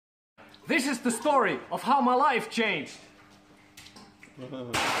This is the story of how my life changed.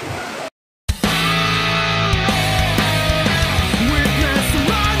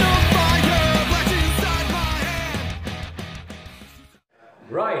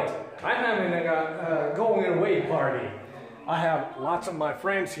 Right, I'm having a going away party. I have lots of my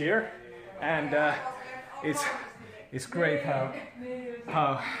friends here, and it's great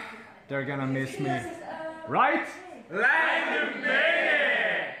how they're gonna miss me. Right?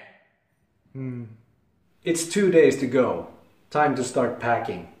 It's 2 days to go. Time to start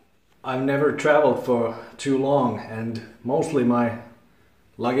packing. I've never traveled for too long, and mostly my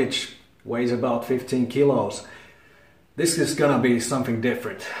luggage weighs about 15 kilos. This is gonna be something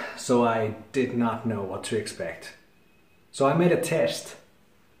different, so I did not know what to expect. So I made a test.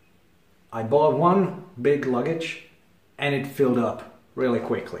 I bought one big luggage and it filled up really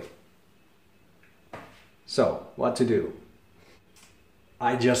quickly. So, what to do?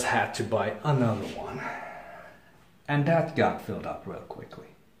 I just had to buy another one. And that got filled up real quickly.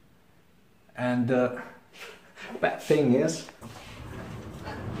 And the bad thing is,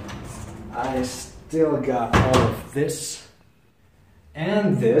 I still got all of this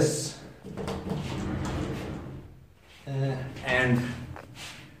and this and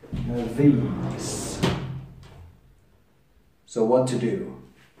these. So what to do?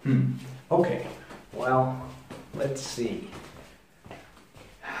 Okay, well, let's see.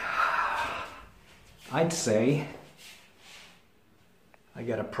 I'd say I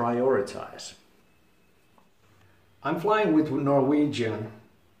gotta prioritize. I'm flying with Norwegian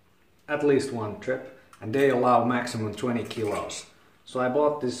at least one trip, and they allow maximum 20 kilos. So I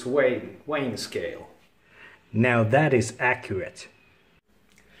bought this weighing scale. Now that is accurate.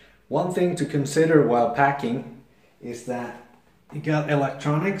 One thing to consider while packing is that you got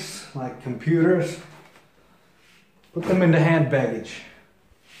electronics like computers. Put them in the hand baggage.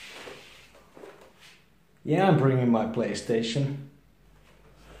 Yeah, I'm bringing my PlayStation.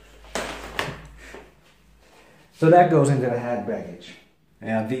 So that goes into the hand baggage.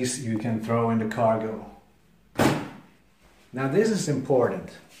 Yeah, these you can throw in the cargo. Now this is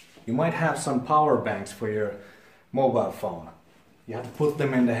important. You might have some power banks for your mobile phone. You have to put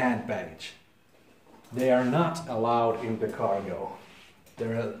them in the hand baggage. They are not allowed in the cargo.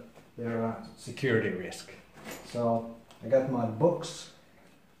 They're a security risk. So I got my books,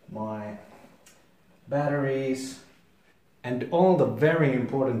 my batteries, and all the very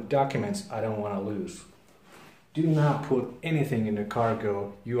important documents I don't want to lose. Do not put anything in the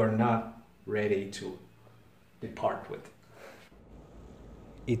cargo you are not ready to depart with.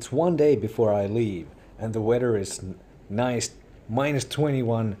 It's one day before I leave, and the weather is nice, minus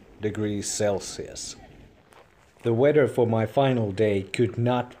 21 degrees Celsius. The weather for my final day could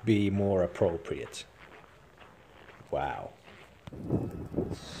not be more appropriate. Wow.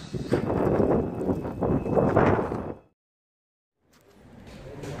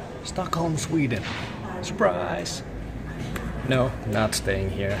 Stockholm, Sweden. Surprise! No, not staying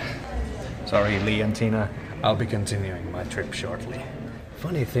here. Sorry, Lee and Tina. I'll be continuing my trip shortly.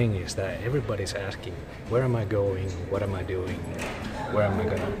 Funny thing is that everybody's asking, where am I going, what am I doing, where am I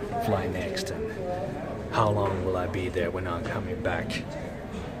gonna fly next, and how long will I be there when I'm coming back.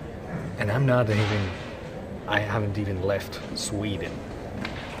 And I haven't even left Sweden.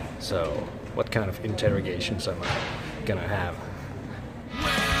 So, what kind of interrogations am I gonna have?